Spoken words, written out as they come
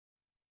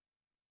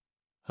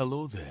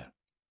Hello there,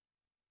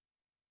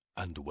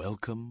 and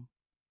welcome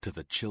to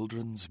the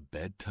children's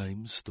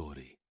bedtime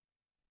story,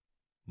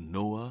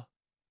 Noah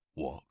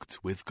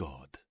Walked with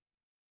God.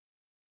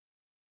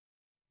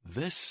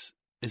 This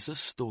is a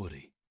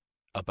story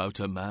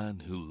about a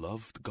man who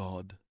loved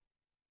God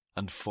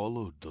and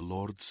followed the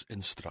Lord's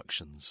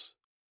instructions,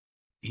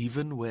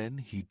 even when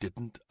he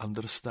didn't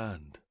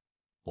understand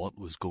what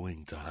was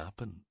going to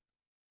happen.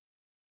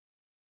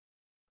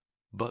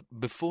 But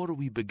before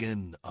we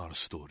begin our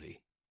story,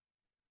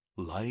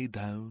 lie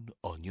down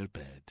on your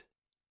bed,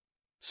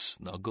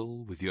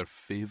 snuggle with your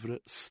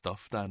favorite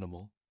stuffed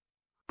animal,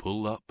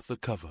 pull up the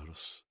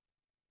covers,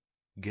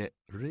 get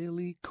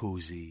really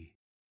cozy,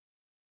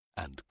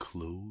 and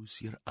close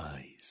your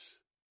eyes.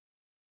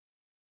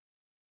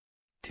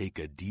 Take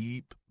a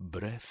deep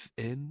breath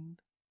in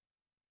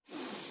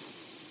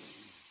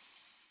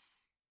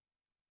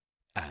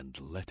and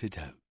let it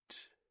out.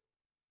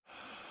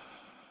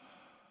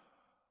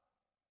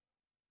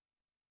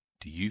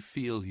 Do you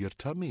feel your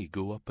tummy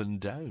go up and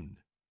down?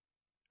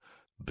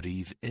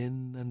 Breathe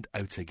in and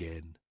out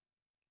again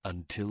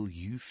until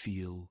you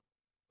feel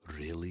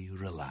really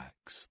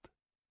relaxed.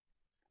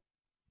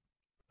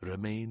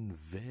 Remain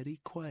very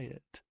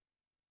quiet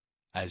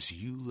as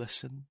you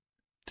listen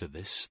to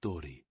this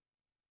story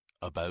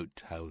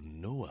about how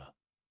Noah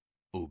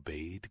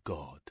obeyed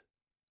God.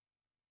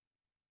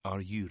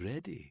 Are you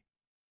ready?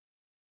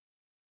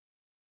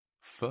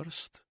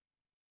 First,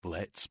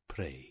 let's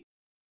pray.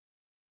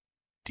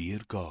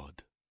 Dear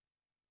God,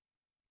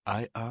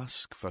 I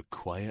ask for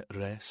quiet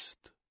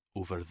rest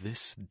over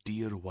this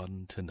dear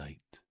one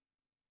tonight.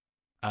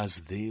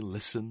 As they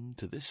listen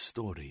to this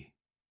story,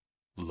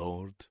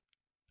 Lord,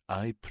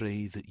 I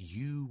pray that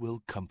you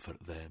will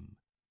comfort them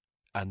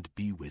and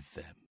be with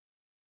them.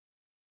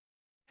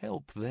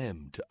 Help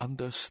them to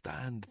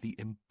understand the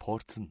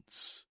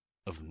importance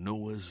of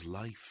Noah's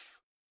life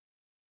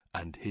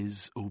and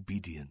his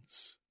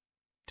obedience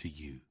to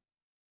you.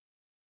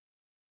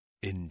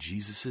 In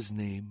Jesus'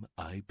 name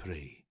I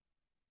pray.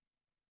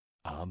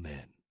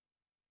 Amen.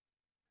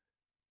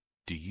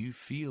 Do you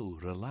feel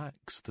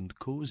relaxed and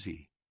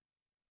cozy?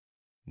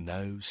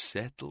 Now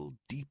settle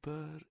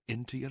deeper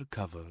into your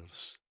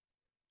covers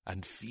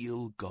and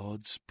feel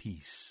God's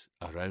peace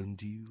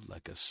around you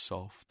like a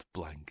soft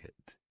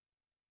blanket.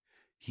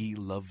 He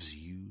loves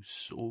you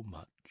so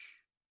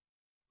much.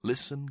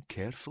 Listen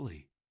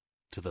carefully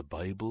to the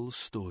Bible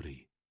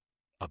story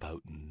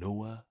about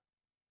Noah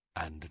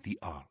and the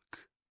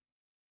ark.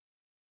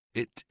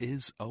 It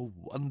is a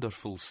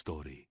wonderful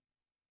story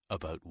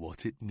about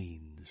what it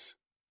means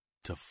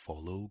to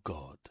follow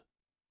God.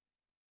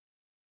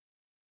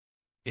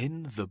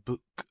 In the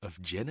book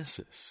of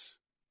Genesis,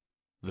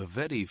 the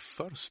very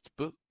first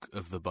book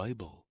of the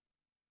Bible,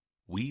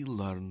 we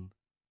learn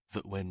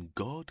that when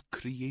God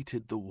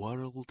created the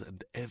world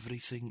and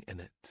everything in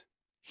it,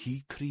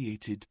 He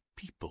created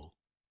people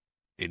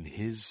in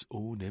His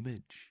own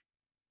image.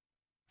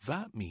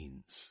 That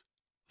means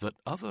that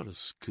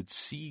others could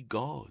see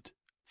God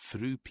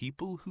through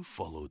people who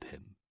followed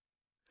Him,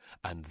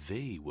 and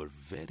they were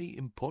very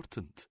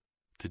important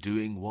to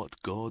doing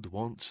what God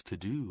wants to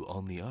do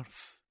on the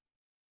earth.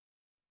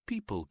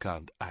 People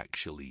can't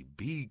actually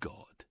be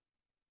God.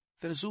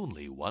 There's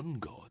only one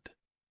God.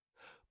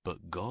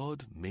 But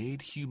God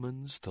made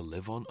humans to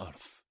live on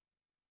earth,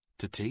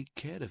 to take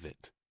care of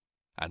it,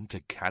 and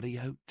to carry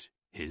out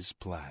His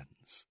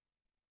plans.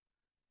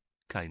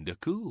 Kinda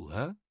cool,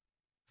 huh?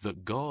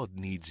 That God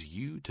needs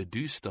you to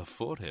do stuff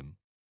for Him.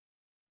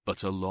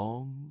 But a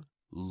long,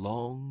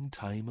 long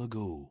time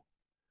ago,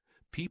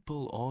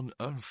 people on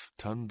earth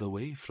turned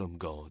away from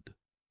God.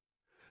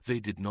 They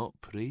did not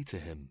pray to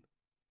Him,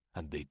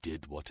 and they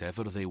did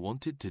whatever they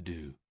wanted to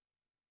do,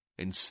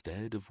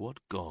 instead of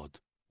what God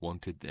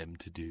wanted them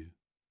to do.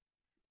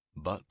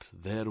 But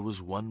there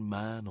was one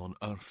man on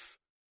earth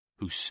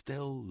who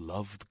still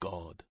loved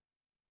God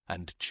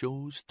and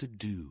chose to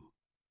do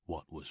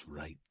what was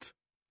right.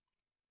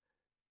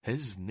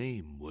 His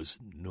name was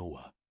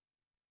Noah.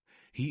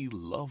 He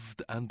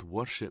loved and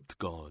worshipped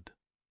God.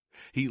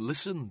 He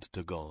listened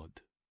to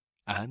God,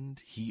 and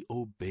he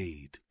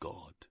obeyed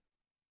God.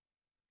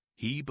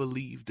 He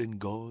believed in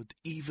God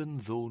even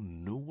though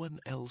no one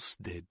else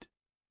did.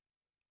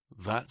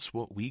 That's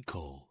what we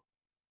call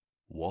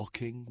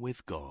walking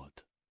with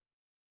God.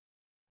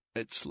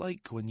 It's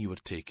like when you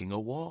are taking a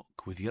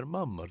walk with your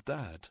mum or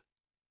dad.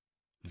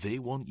 They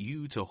want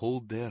you to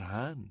hold their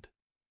hand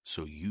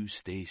so you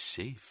stay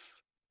safe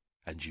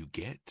and you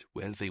get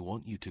where they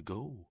want you to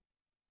go.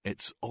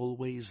 It's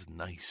always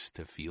nice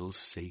to feel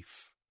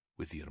safe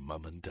with your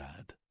mum and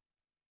dad.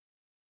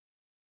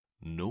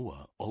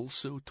 Noah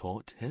also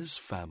taught his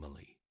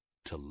family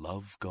to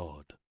love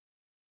God.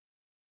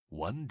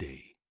 One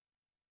day,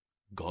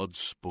 God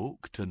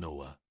spoke to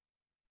Noah.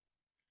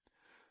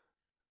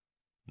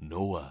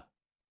 Noah,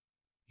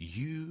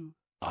 you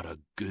are a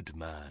good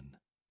man.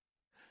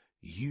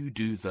 You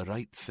do the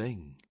right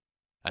thing,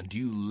 and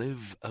you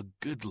live a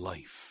good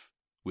life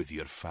with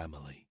your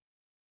family.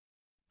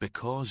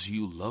 Because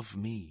you love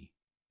me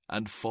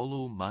and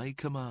follow my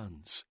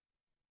commands,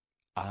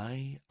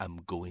 I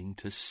am going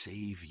to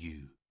save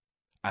you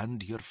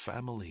and your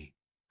family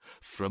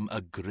from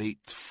a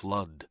great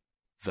flood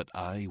that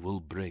I will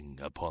bring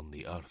upon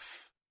the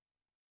earth.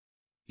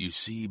 You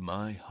see,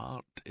 my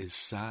heart is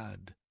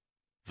sad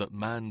that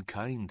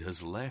mankind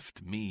has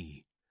left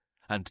me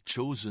and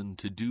chosen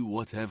to do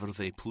whatever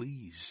they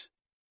please.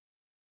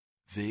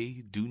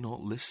 They do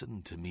not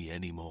listen to me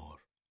anymore.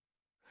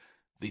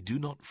 They do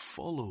not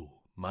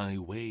follow my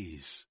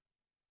ways.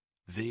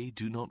 They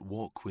do not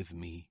walk with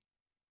me.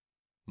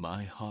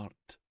 My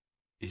heart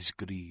is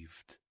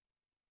grieved.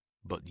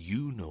 But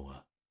you,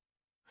 Noah,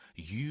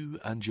 you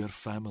and your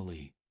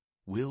family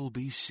will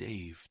be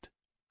saved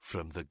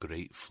from the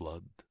great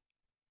flood.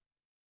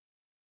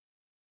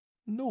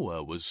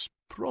 Noah was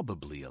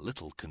probably a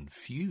little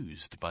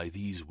confused by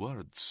these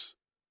words,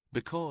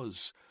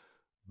 because,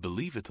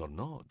 believe it or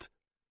not,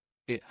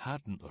 it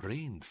hadn't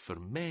rained for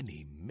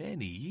many,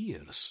 many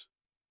years.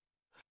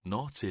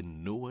 Not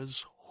in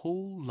Noah's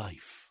whole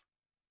life,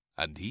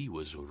 and he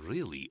was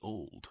really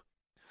old.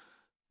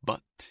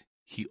 But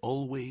he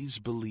always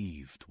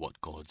believed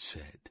what God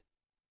said.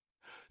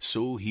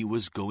 So he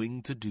was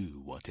going to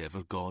do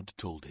whatever God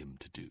told him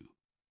to do,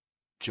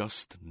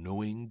 just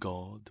knowing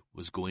God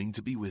was going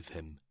to be with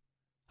him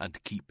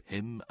and keep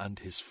him and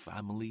his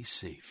family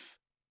safe,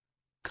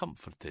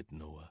 comforted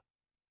Noah.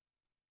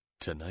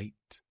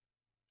 Tonight,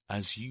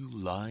 as you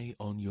lie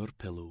on your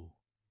pillow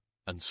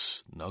and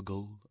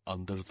snuggle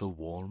under the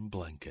warm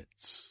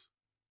blankets,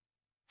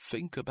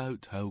 think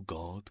about how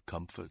God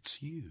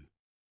comforts you.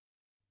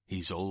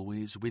 He's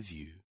always with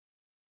you.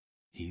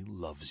 He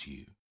loves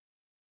you.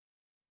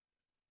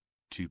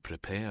 To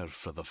prepare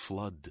for the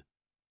flood,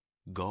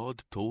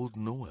 God told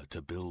Noah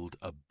to build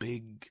a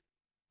big,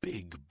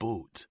 big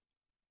boat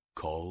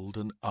called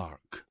an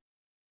ark.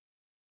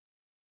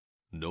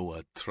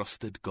 Noah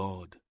trusted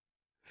God,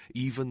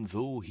 even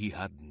though he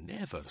had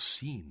never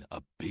seen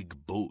a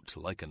big boat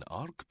like an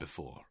ark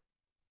before.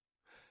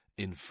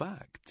 In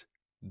fact,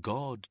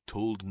 God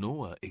told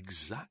Noah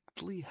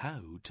exactly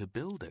how to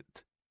build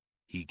it.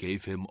 He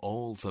gave him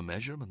all the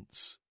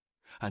measurements,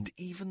 and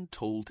even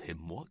told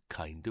him what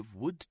kind of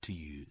wood to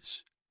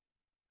use.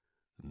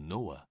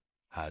 Noah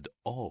had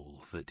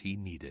all that he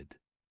needed.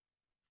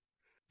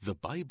 The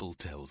Bible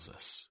tells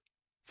us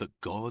that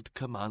God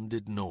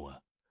commanded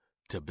Noah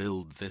to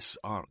build this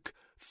ark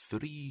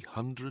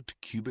 300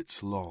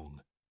 cubits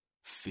long,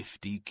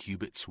 50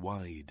 cubits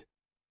wide,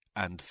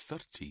 and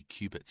 30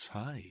 cubits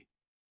high.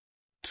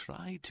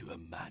 Try to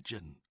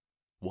imagine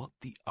what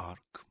the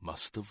ark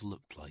must have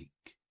looked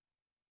like.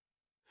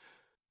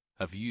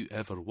 Have you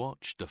ever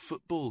watched a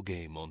football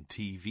game on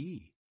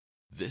TV?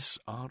 This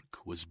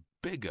ark was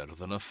bigger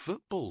than a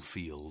football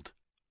field.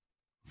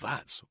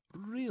 That's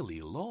really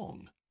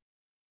long.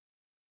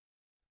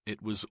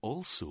 It was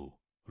also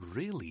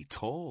really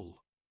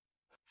tall,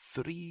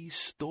 3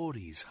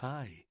 stories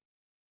high.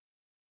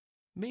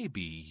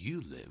 Maybe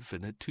you live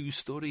in a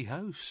 2-story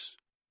house,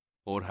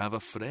 or have a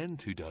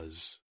friend who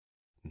does.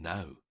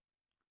 Now,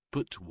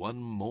 put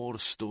one more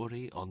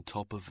story on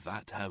top of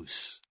that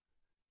house,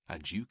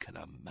 and you can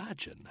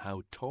imagine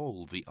how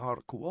tall the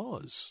ark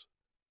was.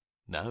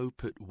 Now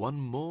put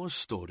one more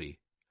story.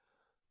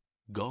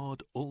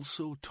 God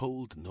also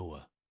told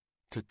Noah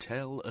to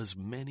tell as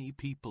many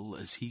people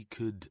as he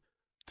could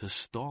to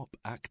stop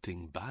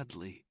acting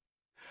badly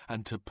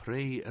and to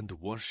pray and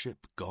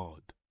worship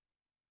God.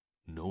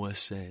 Noah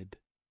said,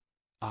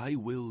 "I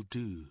will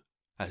do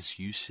as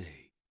you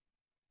say."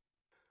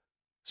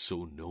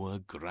 So Noah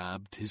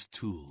grabbed his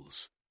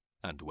tools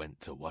and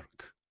went to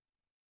work.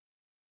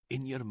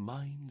 In your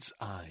mind's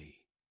eye,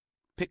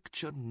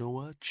 picture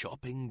Noah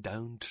chopping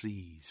down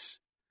trees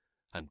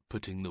and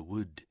putting the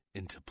wood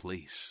into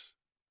place.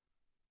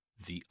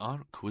 The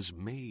ark was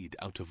made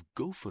out of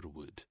gopher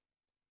wood,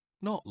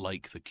 not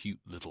like the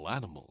cute little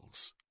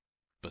animals,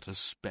 but a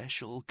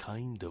special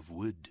kind of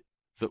wood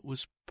that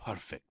was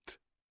perfect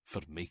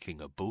for making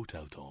a boat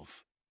out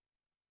of.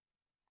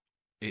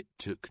 It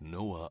took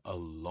Noah a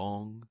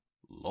long,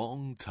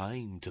 long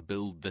time to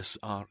build this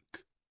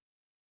ark.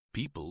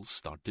 People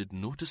started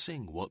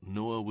noticing what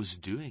Noah was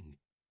doing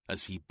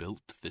as he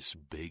built this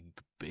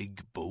big,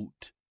 big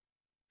boat.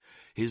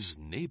 His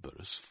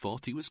neighbors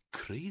thought he was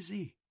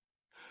crazy,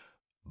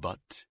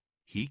 but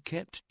he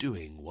kept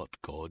doing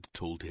what God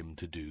told him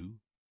to do.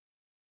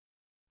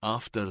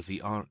 After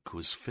the ark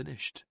was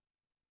finished,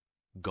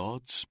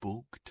 God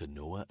spoke to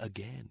Noah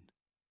again.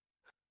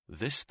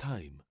 This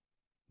time,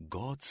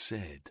 God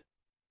said,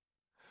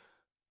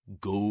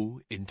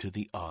 "Go into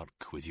the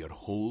ark with your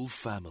whole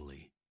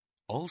family.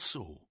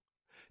 Also,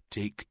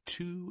 take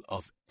 2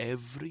 of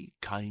every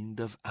kind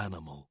of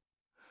animal,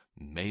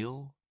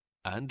 male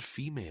and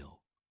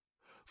female,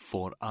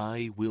 for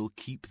I will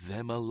keep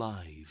them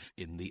alive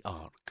in the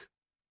ark.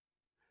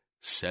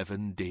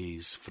 7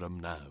 days from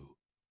now,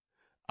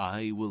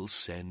 I will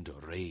send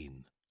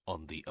rain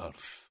on the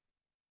earth.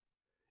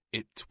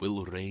 It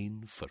will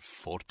rain for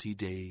 40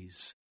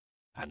 days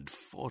and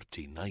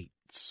 40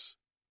 nights.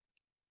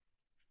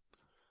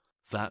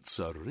 That's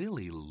a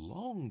really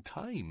long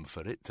time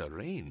for it to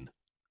rain.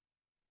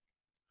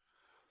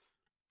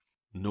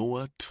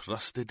 Noah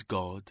trusted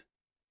God,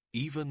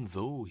 even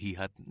though he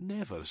had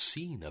never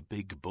seen a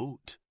big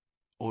boat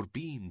or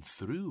been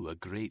through a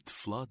great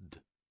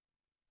flood.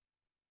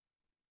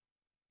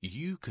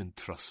 You can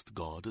trust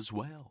God as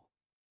well,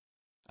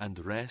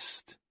 and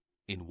rest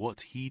in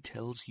what He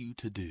tells you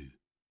to do,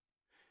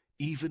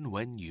 even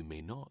when you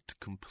may not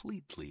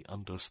completely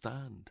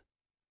understand.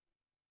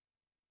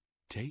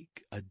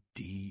 Take a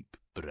deep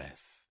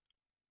breath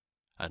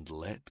and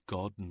let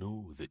God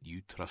know that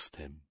you trust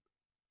Him.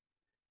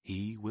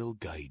 He will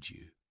guide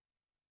you.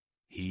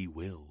 He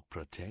will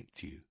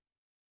protect you.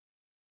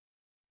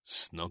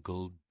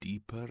 Snuggle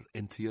deeper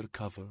into your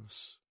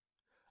covers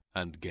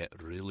and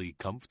get really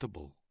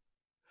comfortable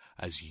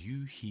as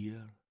you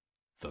hear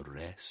the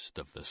rest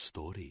of the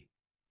story.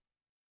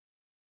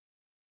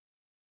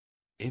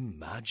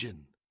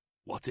 Imagine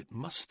what it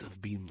must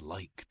have been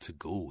like to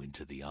go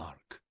into the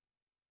ark.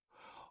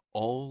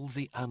 All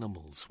the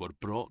animals were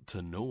brought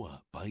to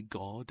Noah by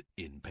God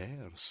in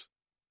pairs.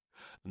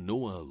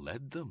 Noah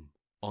led them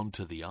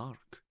onto the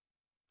ark.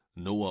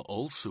 Noah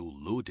also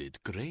loaded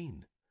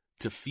grain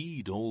to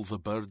feed all the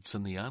birds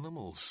and the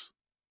animals.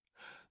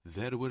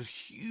 There were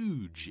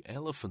huge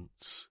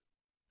elephants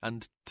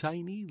and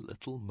tiny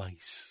little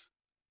mice.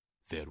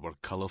 There were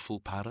colourful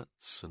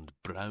parrots and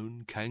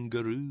brown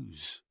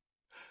kangaroos.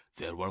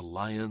 There were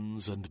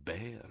lions and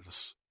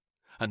bears,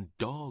 and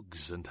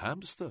dogs and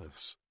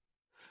hamsters.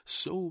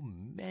 So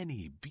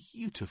many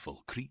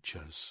beautiful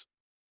creatures.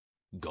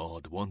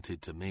 God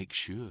wanted to make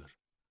sure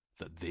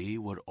that they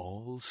were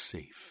all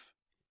safe.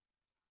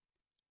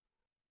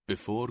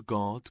 Before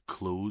God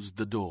closed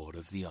the door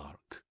of the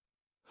ark,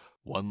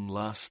 one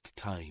last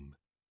time,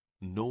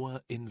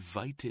 Noah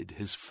invited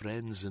his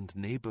friends and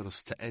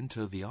neighbours to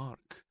enter the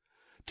ark,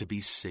 to be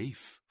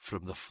safe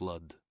from the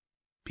flood.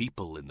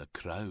 People in the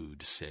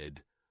crowd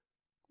said,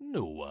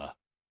 "Noah,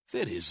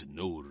 there is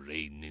no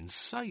rain in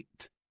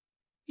sight.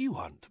 You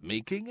aren't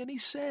making any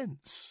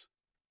sense."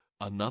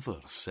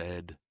 Another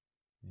said,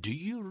 "Do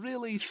you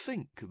really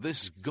think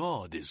this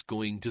God is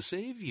going to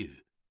save you?"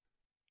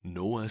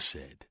 Noah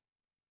said,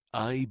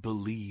 "I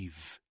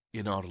believe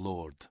in our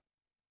Lord.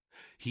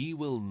 He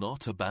will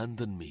not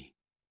abandon me.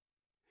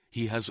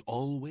 He has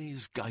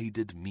always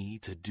guided me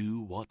to do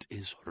what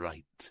is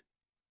right."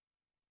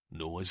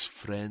 Noah's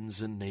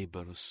friends and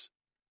neighbours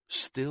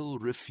still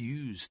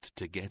refused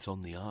to get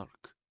on the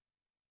ark.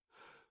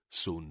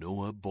 So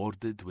Noah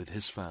boarded with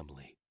his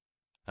family,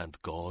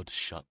 and God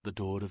shut the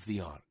door of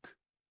the ark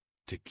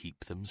to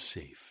keep them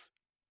safe.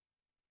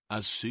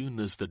 As soon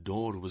as the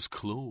door was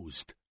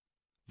closed,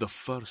 the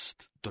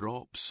first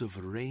drops of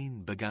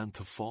rain began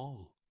to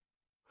fall.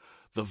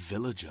 The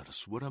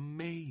villagers were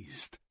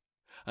amazed,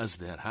 as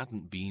there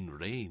hadn't been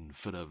rain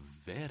for a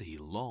very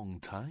long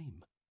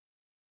time.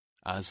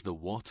 As the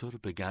water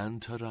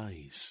began to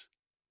rise,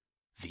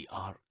 the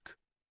ark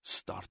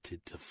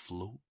started to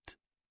float.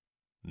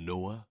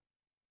 Noah,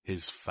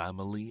 his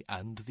family,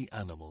 and the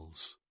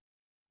animals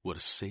were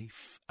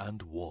safe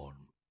and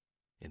warm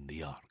in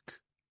the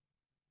ark.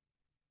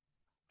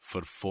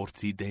 For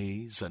 40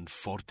 days and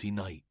 40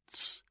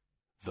 nights,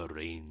 the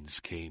rains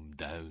came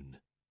down.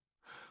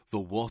 The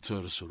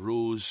waters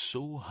rose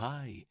so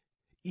high,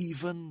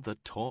 even the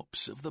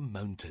tops of the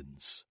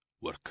mountains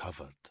were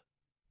covered.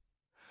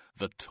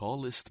 The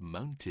tallest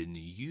mountain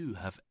you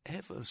have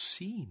ever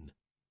seen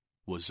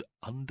was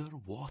under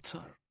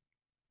water.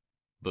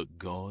 But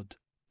God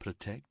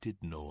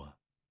protected Noah,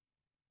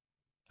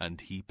 and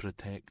He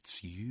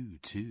protects you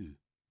too.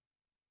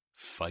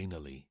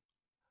 Finally,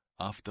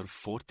 after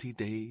 40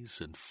 days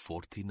and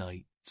 40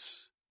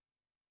 nights,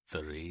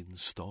 the rain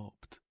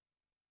stopped,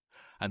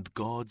 and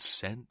God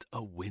sent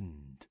a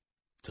wind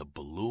to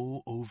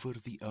blow over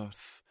the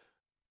earth.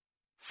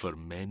 For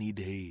many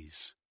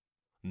days,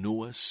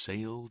 Noah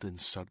sailed in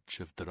search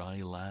of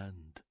dry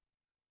land,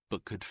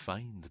 but could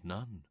find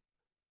none.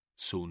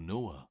 So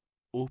Noah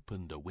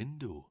opened a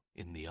window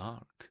in the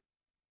ark.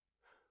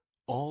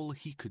 All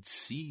he could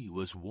see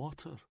was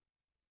water.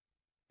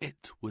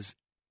 It was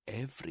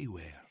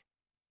everywhere.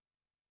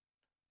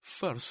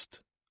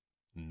 First,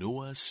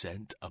 Noah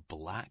sent a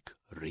black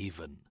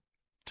raven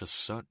to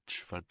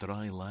search for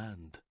dry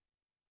land.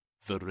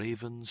 The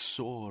raven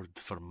soared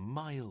for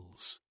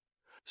miles,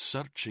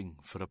 searching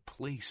for a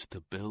place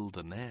to build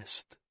a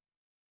nest.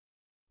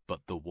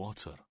 But the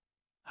water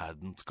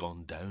hadn't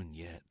gone down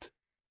yet.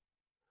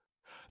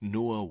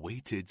 Noah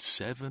waited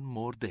 7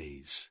 more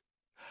days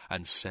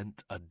and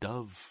sent a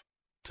dove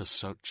to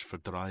search for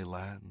dry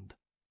land.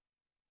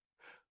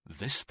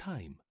 This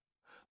time,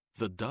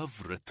 the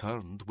dove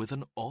returned with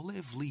an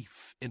olive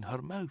leaf in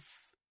her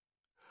mouth.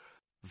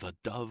 The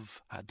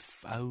dove had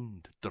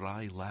found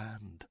dry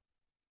land.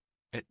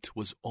 It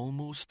was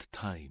almost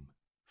time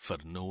for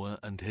Noah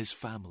and his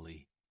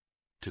family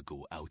to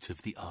go out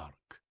of the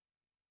ark.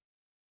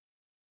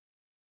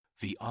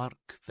 The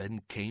ark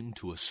then came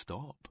to a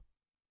stop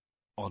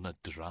on a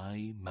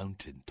dry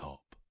mountain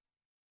top.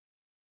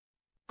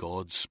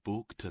 God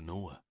spoke to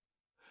Noah,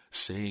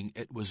 saying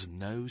it was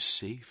now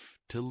safe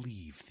to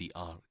leave the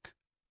ark.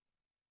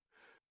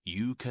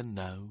 You can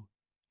now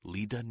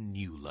lead a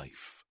new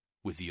life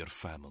with your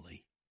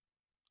family.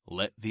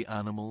 Let the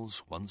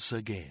animals once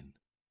again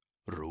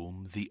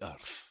roam the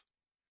earth.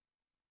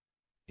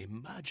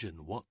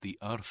 Imagine what the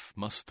earth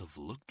must have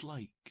looked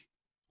like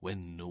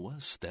when Noah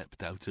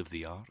stepped out of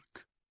the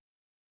ark.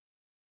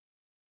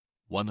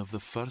 One of the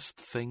first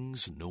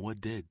things Noah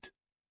did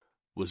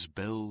was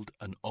build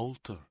an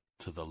altar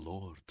to the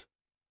Lord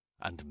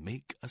and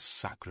make a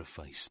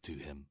sacrifice to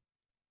him.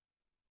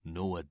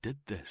 Noah did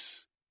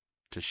this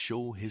to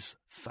show his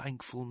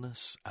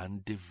thankfulness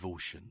and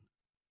devotion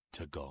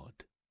to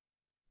God.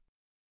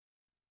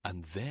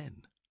 And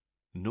then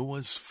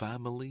Noah's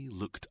family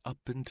looked up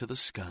into the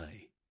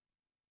sky,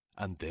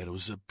 and there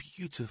was a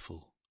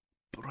beautiful,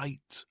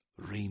 bright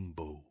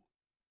rainbow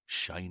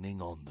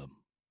shining on them.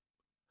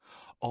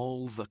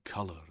 All the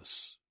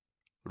colours,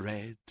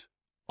 red,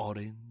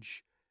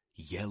 orange,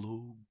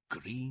 yellow,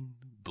 green,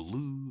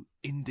 blue,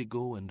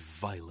 indigo, and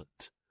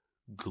violet,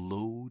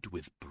 glowed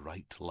with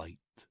bright light.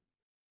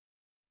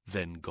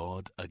 Then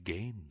God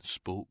again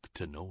spoke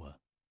to Noah.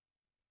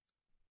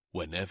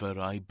 Whenever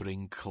I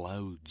bring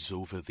clouds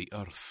over the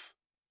earth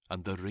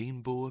and the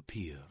rainbow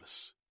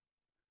appears,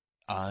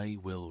 I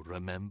will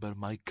remember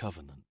my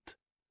covenant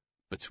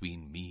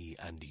between me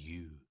and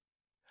you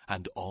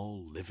and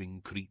all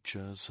living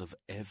creatures of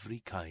every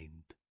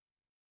kind.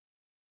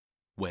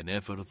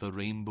 Whenever the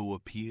rainbow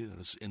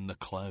appears in the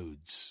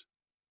clouds,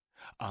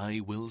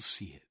 I will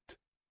see it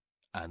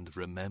and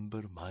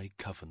remember my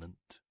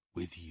covenant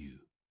with you.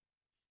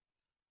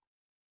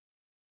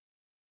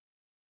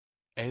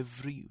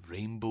 Every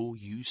rainbow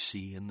you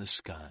see in the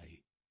sky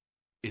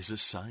is a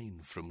sign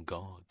from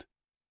God,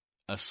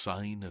 a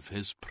sign of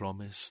His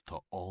promise to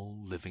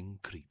all living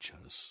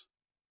creatures.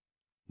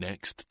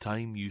 Next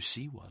time you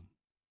see one,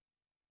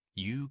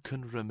 you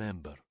can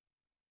remember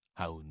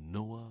how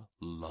Noah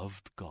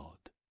loved God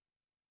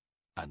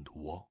and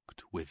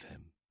walked with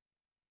Him.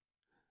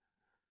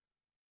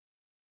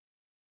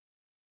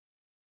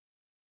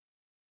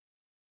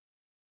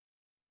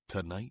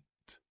 Tonight,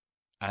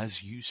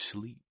 as you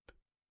sleep,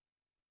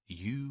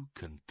 you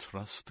can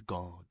trust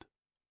God.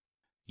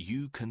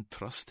 You can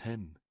trust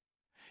Him,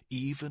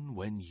 even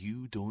when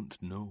you don't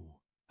know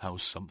how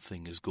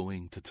something is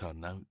going to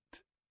turn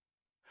out.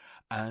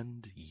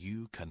 And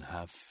you can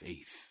have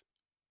faith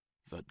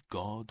that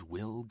God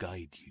will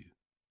guide you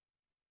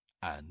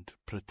and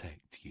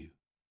protect you.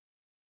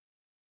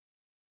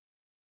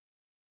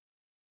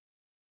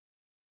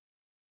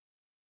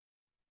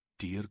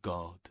 Dear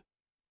God,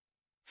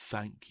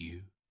 thank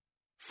you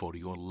for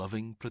your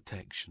loving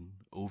protection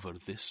over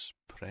this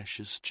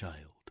precious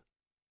child.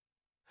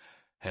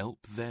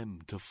 Help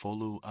them to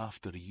follow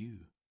after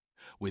you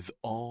with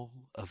all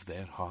of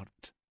their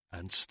heart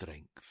and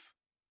strength.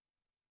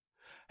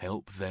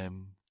 Help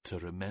them to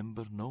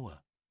remember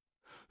Noah,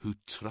 who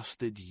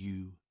trusted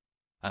you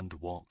and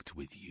walked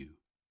with you.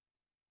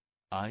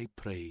 I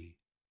pray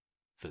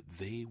that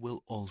they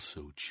will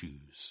also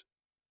choose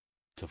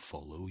to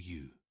follow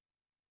you.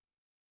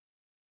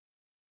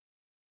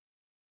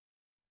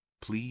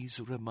 Please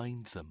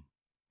remind them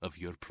of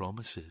your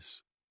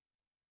promises.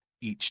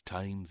 Each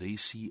time they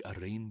see a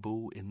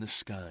rainbow in the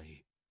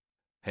sky,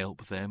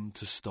 help them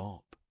to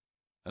stop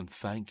and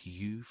thank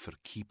you for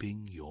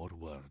keeping your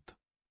word.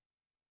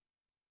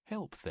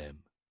 Help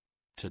them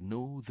to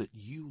know that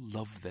you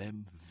love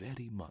them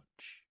very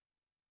much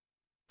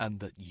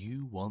and that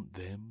you want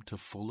them to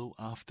follow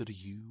after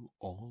you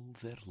all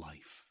their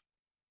life,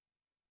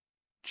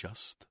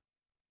 just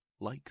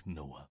like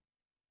Noah.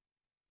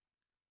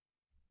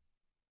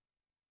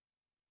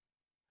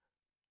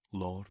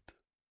 Lord,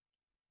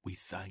 we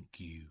thank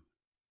you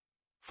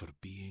for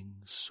being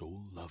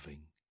so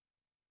loving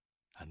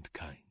and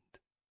kind.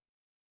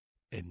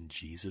 In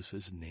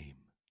Jesus' name,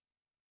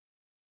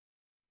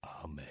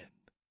 Amen.